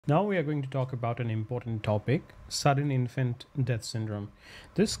Now we are going to talk about an important topic, sudden infant death syndrome.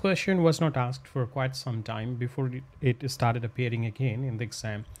 This question was not asked for quite some time before it started appearing again in the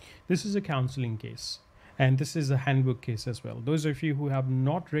exam. This is a counseling case, and this is a handbook case as well. Those of you who have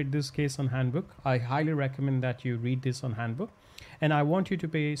not read this case on handbook, I highly recommend that you read this on handbook. And I want you to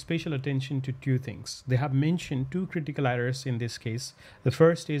pay special attention to two things. They have mentioned two critical errors in this case. The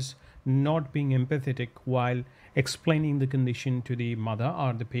first is not being empathetic while explaining the condition to the mother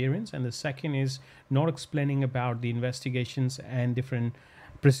or the parents, and the second is not explaining about the investigations and different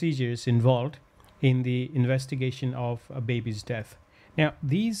procedures involved in the investigation of a baby's death. Now,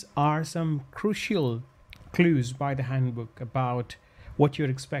 these are some crucial clues by the handbook about what you're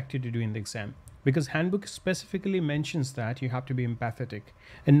expected to do in the exam, because handbook specifically mentions that you have to be empathetic,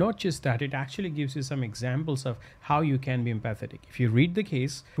 and not just that, it actually gives you some examples of how you can be empathetic. If you read the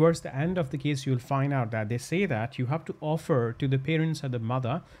case, towards the end of the case, you'll find out that they say that you have to offer to the parents or the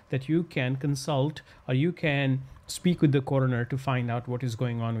mother that you can consult or you can speak with the coroner to find out what is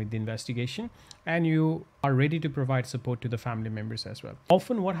going on with the investigation, and you are ready to provide support to the family members as well.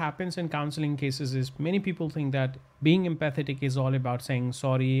 Often what happens in counseling cases is many people think that being empathetic is all about saying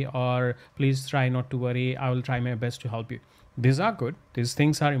sorry or please try not to worry, I will try my best to help you. These are good, these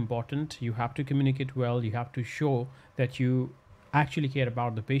things are important. You have to communicate well, you have to show that you actually care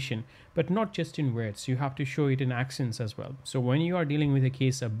about the patient, but not just in words. You have to show it in actions as well. So when you are dealing with a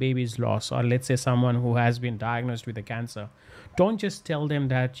case of baby's loss, or let's say someone who has been diagnosed with a cancer, don't just tell them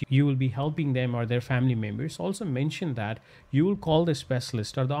that you will be helping them or their family members. Also mention that you will call the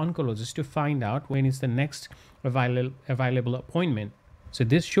specialist or the oncologist to find out when is the next available appointment. So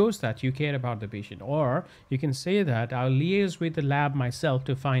this shows that you care about the patient. Or you can say that I'll liaise with the lab myself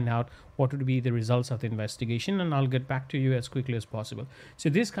to find out what would be the results of the investigation, and I'll get back to you as quickly as possible. So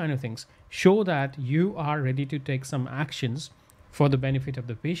these kind of things show that you are ready to take some actions for the benefit of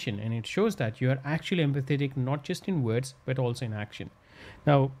the patient, and it shows that you are actually empathetic, not just in words but also in action.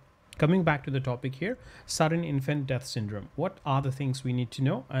 Now, coming back to the topic here, sudden infant death syndrome. What are the things we need to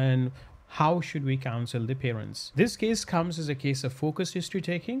know, and how should we counsel the parents? This case comes as a case of focused history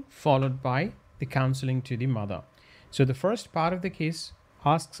taking followed by the counseling to the mother. So the first part of the case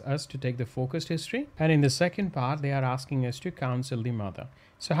asks us to take the focused history, and in the second part they are asking us to counsel the mother.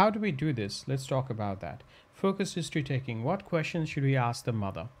 So how do we do this? Let's talk about that. Focused history taking. What questions should we ask the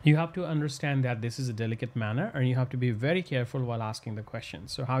mother? You have to understand that this is a delicate manner and you have to be very careful while asking the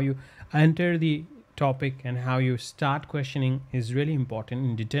questions. So how you enter the topic and how you start questioning is really important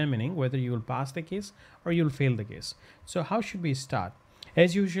in determining whether you will pass the case or you'll fail the case. So how should we start?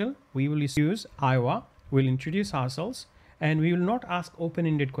 As usual, we will use Iowa. We'll introduce ourselves, and we will not ask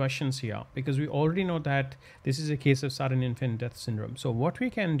open-ended questions here because we already know that this is a case of sudden infant death syndrome. So what we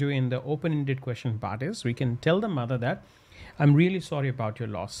can do in the open-ended question part is we can tell the mother that I'm really sorry about your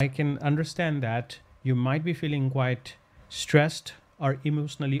loss. I can understand that you might be feeling quite stressed or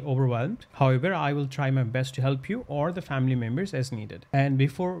emotionally overwhelmed. However, I will try my best to help you or the family members as needed. And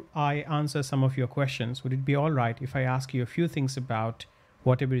before I answer some of your questions, would it be all right if I ask you a few things about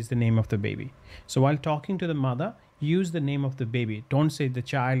whatever is the name of the baby? So while talking to the mother, use the name of the baby. Don't say the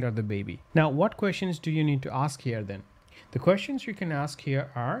child or the baby. Now, what questions do you need to ask here then? The questions you can ask here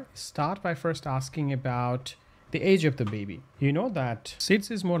are, start by first asking about the age of the baby. You know that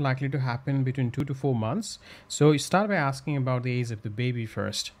SIDS is more likely to happen between 2 to 4 months. So you start by asking about the age of the baby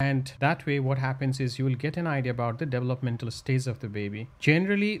first. And that way what happens is you will get an idea about the developmental stage of the baby.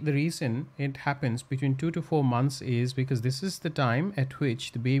 Generally, the reason it happens between 2 to 4 months is because this is the time at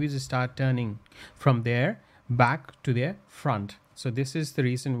which the babies start turning from their back to their front. So this is the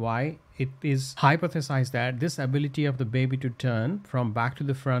reason why it is hypothesized that this ability of the baby to turn from back to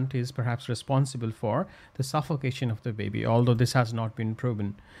the front is perhaps responsible for the suffocation of the baby, although this has not been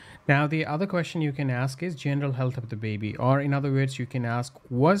proven. Now, the other question you can ask is general health of the baby, or in other words, you can ask,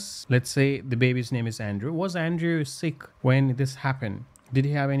 let's say the baby's name is Andrew. Was Andrew sick when this happened? Did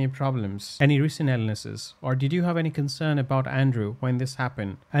he have any problems, any recent illnesses, or did you have any concern about Andrew when this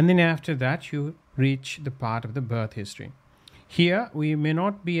happened? And then after that, you reach the part of the birth history. Here, we may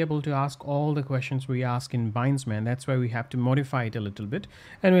not be able to ask all the questions we ask in Bindsman. That's why we have to modify it a little bit.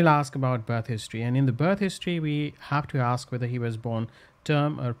 And we'll ask about birth history. And in the birth history, we have to ask whether he was born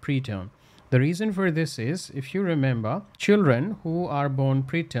term or preterm. The reason for this is, if you remember, children who are born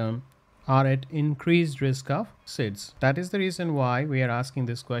preterm are at increased risk of SIDS. That is the reason why we are asking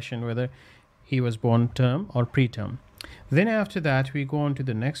this question, whether he was born term or preterm. Then after that, we go on to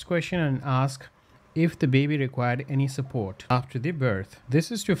the next question and ask if the baby required any support after the birth.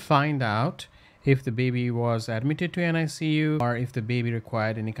 This is to find out if the baby was admitted to an ICU or if the baby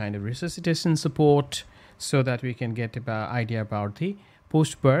required any kind of resuscitation support, so that we can get an idea about the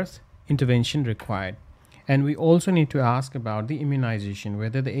post-birth intervention required. And we also need to ask about the immunization,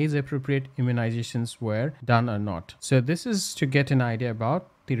 whether the age-appropriate immunizations were done or not. So this is to get an idea about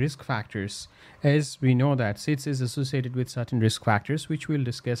the risk factors, as we know that SIDS is associated with certain risk factors, which we'll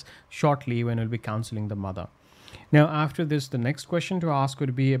discuss shortly when we'll be counseling the mother. Now, after this, the next question to ask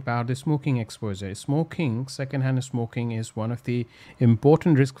would be about the smoking exposure. Smoking, secondhand smoking, is one of the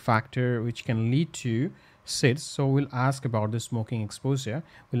important risk factor which can lead to SIDS. So we'll ask about the smoking exposure.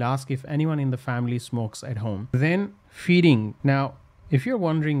 We'll ask if anyone in the family smokes at home. Then feeding. Now, if you're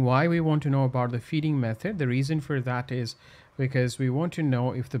wondering why we want to know about the feeding method, the reason for that is because we want to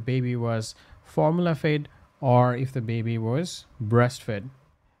know if the baby was formula fed or if the baby was breastfed.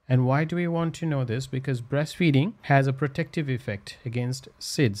 And why do we want to know this? Because breastfeeding has a protective effect against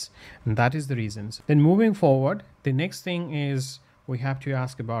SIDS, and that is the reasons. Then moving forward, the next thing is we have to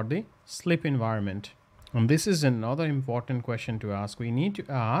ask about the sleep environment. And this is another important question to ask. We need to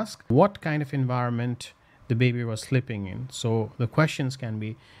ask what kind of environment the baby was sleeping in. So the questions can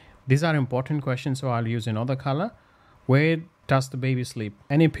be, these are important questions, so I'll use another color. Where does the baby sleep?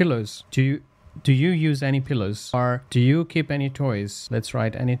 Any pillows? Do you use any pillows, or do you keep any toys? Let's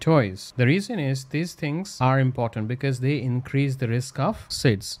write any toys. The reason is these things are important because they increase the risk of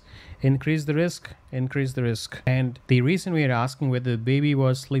SIDS. Increase the risk. And the reason we are asking whether the baby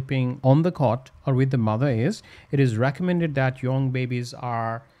was sleeping on the cot or with the mother is it is recommended that young babies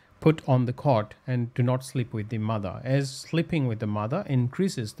are put on the cot and do not sleep with the mother, as sleeping with the mother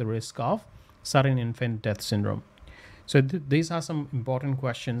increases the risk of sudden infant death syndrome. So these are some important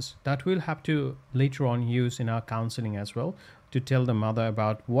questions that we'll have to later on use in our counseling as well, to tell the mother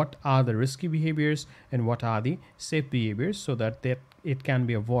about what are the risky behaviors and what are the safe behaviors, so that it can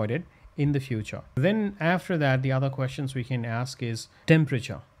be avoided in the future. Then after that, the other questions we can ask is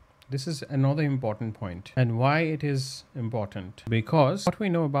temperature. This is another important point. And why it is important? Because what we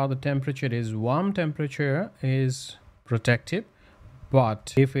know about the temperature is warm temperature is protective,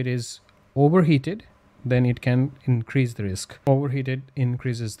 but if it is overheated, then it can increase the risk. Overheated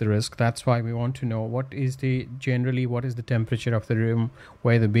increases the risk. That's why we want to know what is the temperature of the room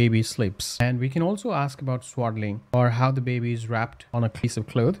where the baby sleeps. And we can also ask about swaddling, or how the baby is wrapped on a piece of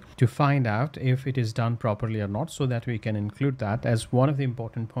cloth, to find out if it is done properly or not, so that we can include that as one of the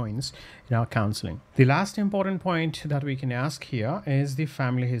important points in our counseling. The last important point that we can ask here is the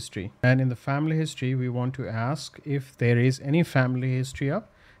family history. And in the family history, we want to ask if there is any family history of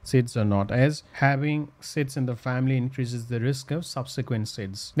SIDS or not, as having SIDS in the family increases the risk of subsequent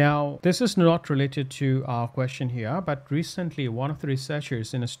SIDS. Now, this is not related to our question here, but recently one of the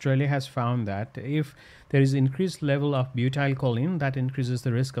researchers in Australia has found that if there is increased level of butyrylcholine, that increases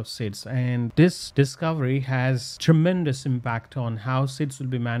the risk of SIDS. And this discovery has tremendous impact on how SIDS will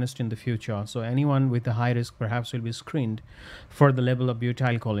be managed in the future. So anyone with a high risk perhaps will be screened for the level of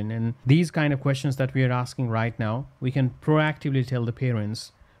butyrylcholine. And these kind of questions that we are asking right now, we can proactively tell the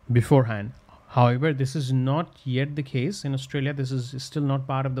parents beforehand. However, this is not yet the case in Australia. This is still not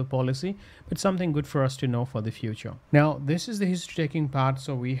part of the policy, but something good for us to know for the future. Now, this is the history taking part.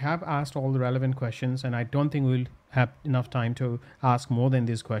 So we have asked all the relevant questions, and I don't think we'll have enough time to ask more than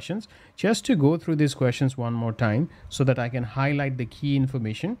these questions. Just to go through these questions one more time so that I can highlight the key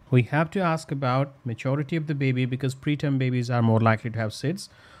information. We have to ask about maturity of the baby, because preterm babies are more likely to have SIDS.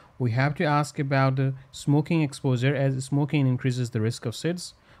 We have to ask about the smoking exposure, as smoking increases the risk of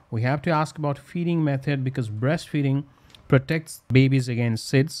SIDS. We have to ask about feeding method, because breastfeeding protects babies against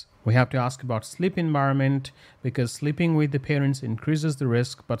SIDS. We have to ask about sleep environment, because sleeping with the parents increases the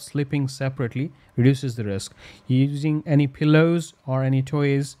risk, but sleeping separately reduces the risk. Using any pillows or any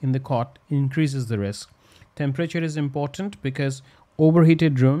toys in the cot increases the risk. Temperature is important because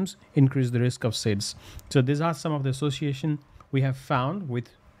overheated rooms increase the risk of SIDS. So these are some of the association we have found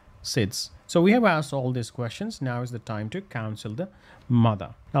with SIDS. So we have asked all these questions. Now is the time to counsel the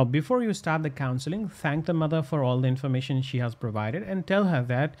mother. Now, before you start the counseling, thank the mother for all the information she has provided, and tell her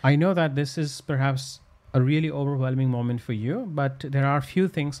that I know that this is perhaps a really overwhelming moment for you, but there are a few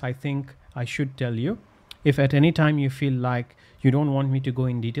things I think I should tell you. If at any time you feel like you don't want me to go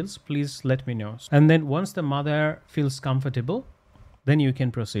in details, please let me know. And then once the mother feels comfortable, then you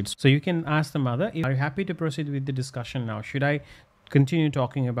can proceed. So you can ask the mother, are you happy to proceed with the discussion now? Should I continue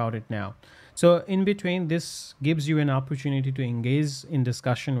talking about it now? So in between, this gives you an opportunity to engage in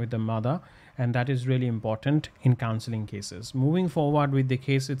discussion with the mother, and that is really important in counseling cases. Moving forward with the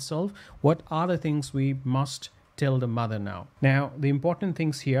case itself, what are the things we must tell the mother now? Now, the important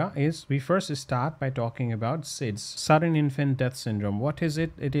things here is we first start by talking about SIDS, sudden infant death syndrome. What is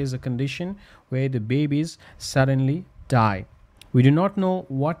it? It is a condition where the babies suddenly die. We do not know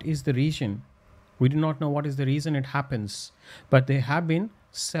what is the reason We do not know what is the reason it happens, but there have been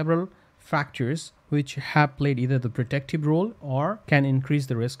several factors which have played either the protective role or can increase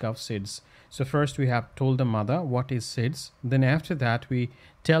the risk of SIDS. So first we have told the mother what is SIDS. Then after that we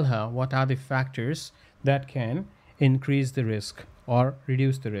tell her what are the factors that can increase the risk or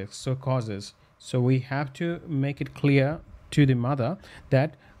reduce the risk, so causes. So we have to make it clear to the mother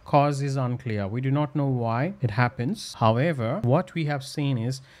that cause is unclear. We do not know why it happens. However, what we have seen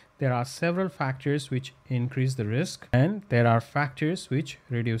is there are several factors which increase the risk and there are factors which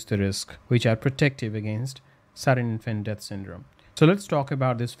reduce the risk, which are protective against sudden infant death syndrome. So let's talk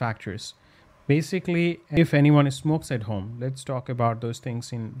about these factors. Basically, if anyone smokes at home, let's talk about those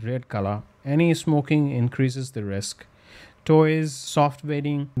things in red color. Any smoking increases the risk. Toys, soft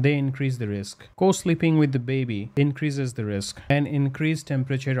bedding, they increase the risk. Co-sleeping with the baby increases the risk. And increased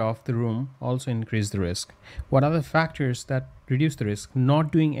temperature of the room also increase the risk. What are the factors that reduce the risk?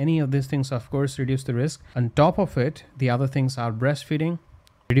 Not doing any of these things, of course, reduce the risk. On top of it, the other things are breastfeeding,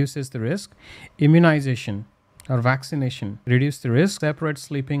 reduces the risk. Immunization or vaccination, reduce the risk. Separate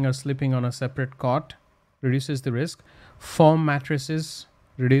sleeping or sleeping on a separate cot reduces the risk. Foam mattresses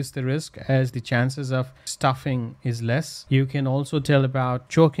reduce the risk as the chances of stuffing is less. You can also tell about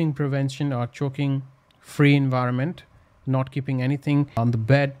choking prevention or choking free environment, not keeping anything on the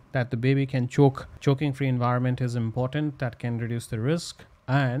bed that the baby can choke. Choking free environment is important, that can reduce the risk.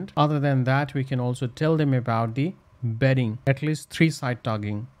 And other than that, we can also tell them about the bedding, at least 3 side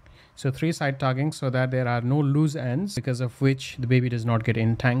tugging. So 3 side tugging so that there are no loose ends, because of which the baby does not get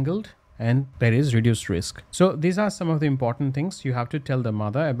entangled and there is reduced risk. So these are some of the important things you have to tell the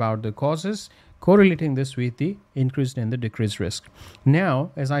mother about the causes, correlating this with the increased and the decreased risk.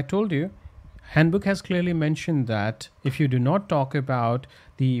 Now, as I told you, handbook has clearly mentioned that if you do not talk about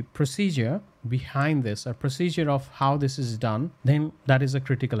the procedure behind this, a procedure of how this is done, then that is a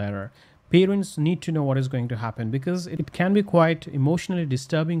critical error. Parents need to know what is going to happen, because it can be quite emotionally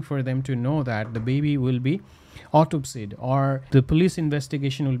disturbing for them to know that the baby will be autopsied or the police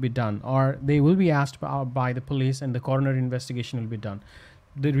investigation will be done, or they will be asked by the police and the coroner investigation will be done.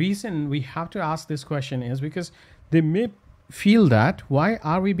 The reason we have to ask this question is because they may feel that why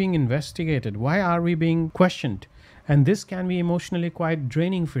are we being investigated? Why are we being questioned? And this can be emotionally quite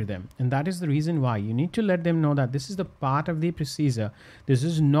draining for them. And that is the reason why you need to let them know that this is the part of the procedure. This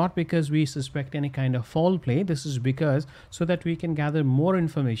is not because we suspect any kind of foul play. This is because so that we can gather more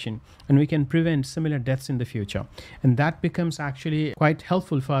information and we can prevent similar deaths in the future. And that becomes actually quite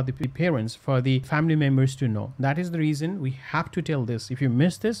helpful for the parents, for the family members to know. That is the reason we have to tell this. If you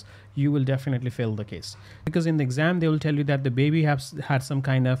miss this, you will definitely fail the case. Because in the exam, they will tell you that the baby has had some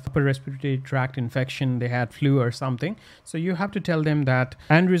kind of upper respiratory tract infection, they had flu or something. So you have to tell them that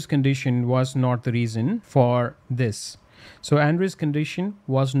Andrew's condition was not the reason for this. So Andrew's condition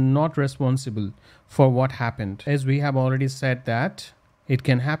was not responsible for what happened. As we have already said that it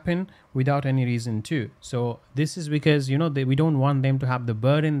can happen without any reason too. So this is because, we don't want them to have the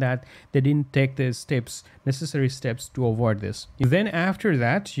burden that they didn't take the necessary steps to avoid this. Then after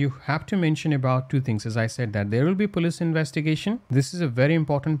that, you have to mention about 2 things. As I said, that there will be police investigation. This is a very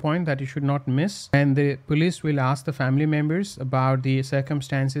important point that you should not miss. And the police will ask the family members about the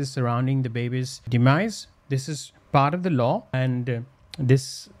circumstances surrounding the baby's demise. This is part of the law and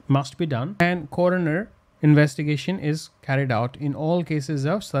this must be done. And coroner investigation is carried out in all cases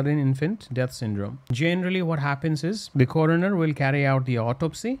of sudden infant death syndrome. Generally, what happens is the coroner will carry out the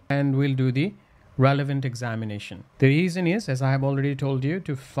autopsy and will do the relevant examination. The reason is, as I have already told you,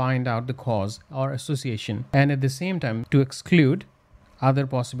 to find out the cause or association, and at the same time to exclude other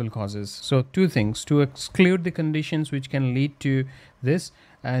possible causes. So 2 things: to exclude the conditions which can lead to this,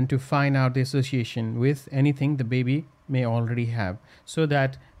 and to find out the association with anything the baby may already have, so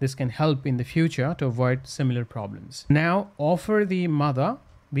that this can help in the future to avoid similar problems. Now, offer the mother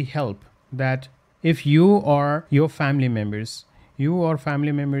the help that if you or your family members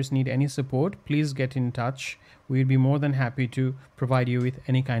need any support, please get in touch. We'll be more than happy to provide you with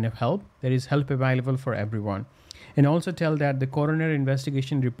any kind of help. There is help available for everyone. And also tell that the coroner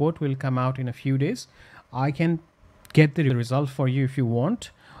investigation report will come out in a few days. I can get the result for you if you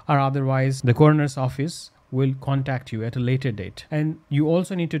want, or otherwise the coroner's office will contact you at a later date. And you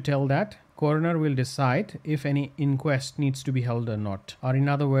also need to tell that coroner will decide if any inquest needs to be held or not. Or in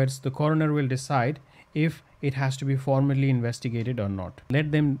other words, the coroner will decide if it has to be formally investigated or not.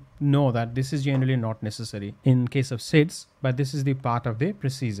 Let them know that this is generally not necessary in case of SIDS, but this is the part of the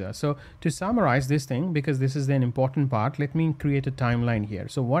procedure. So to summarize this thing, because this is an important part, let me create a timeline here.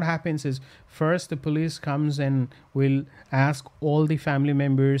 So what happens is, first the police comes and will ask all the family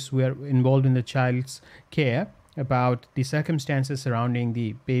members who are involved in the child's care about the circumstances surrounding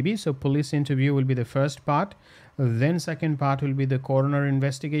the baby. So police interview will be the first part. Then second part will be the coroner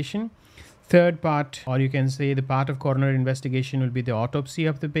investigation. Third part, or you can say the part of coroner investigation, will be the autopsy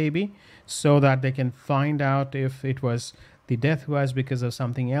of the baby, so that they can find out if the death was because of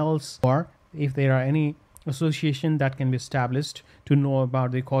something else, or if there are any association that can be established to know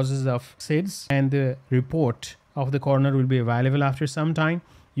about the causes of SIDS. And the report of the coroner will be available after some time.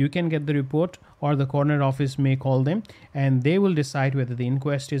 You can get the report, or the coroner office may call them, and they will decide whether the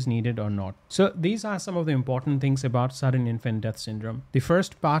inquest is needed or not. So these are some of the important things about sudden infant death syndrome. The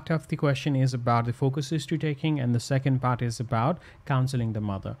first part of the question is about the focus history taking, and the second part is about counseling the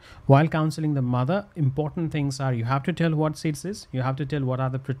mother. While counseling the mother, important things are, you have to tell what SIDS is, you have to tell what are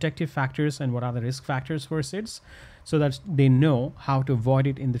the protective factors and what are the risk factors for SIDS, so that they know how to avoid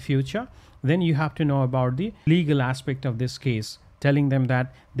it in the future. Then you have to know about the legal aspect of this case, telling them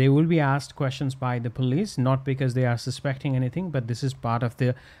that they will be asked questions by the police, not because they are suspecting anything, but this is part of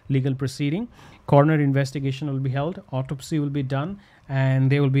the legal proceeding. Coroner investigation will be held, autopsy will be done,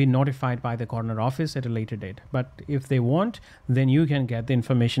 and they will be notified by the coroner office at a later date. But if they want, then you can get the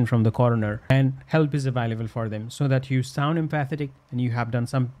information from the coroner, and help is available for them, so that you sound empathetic and you have done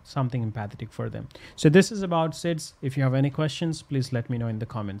something empathetic for them. So this is about SIDS. If you have any questions, please let me know in the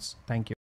comments. Thank you.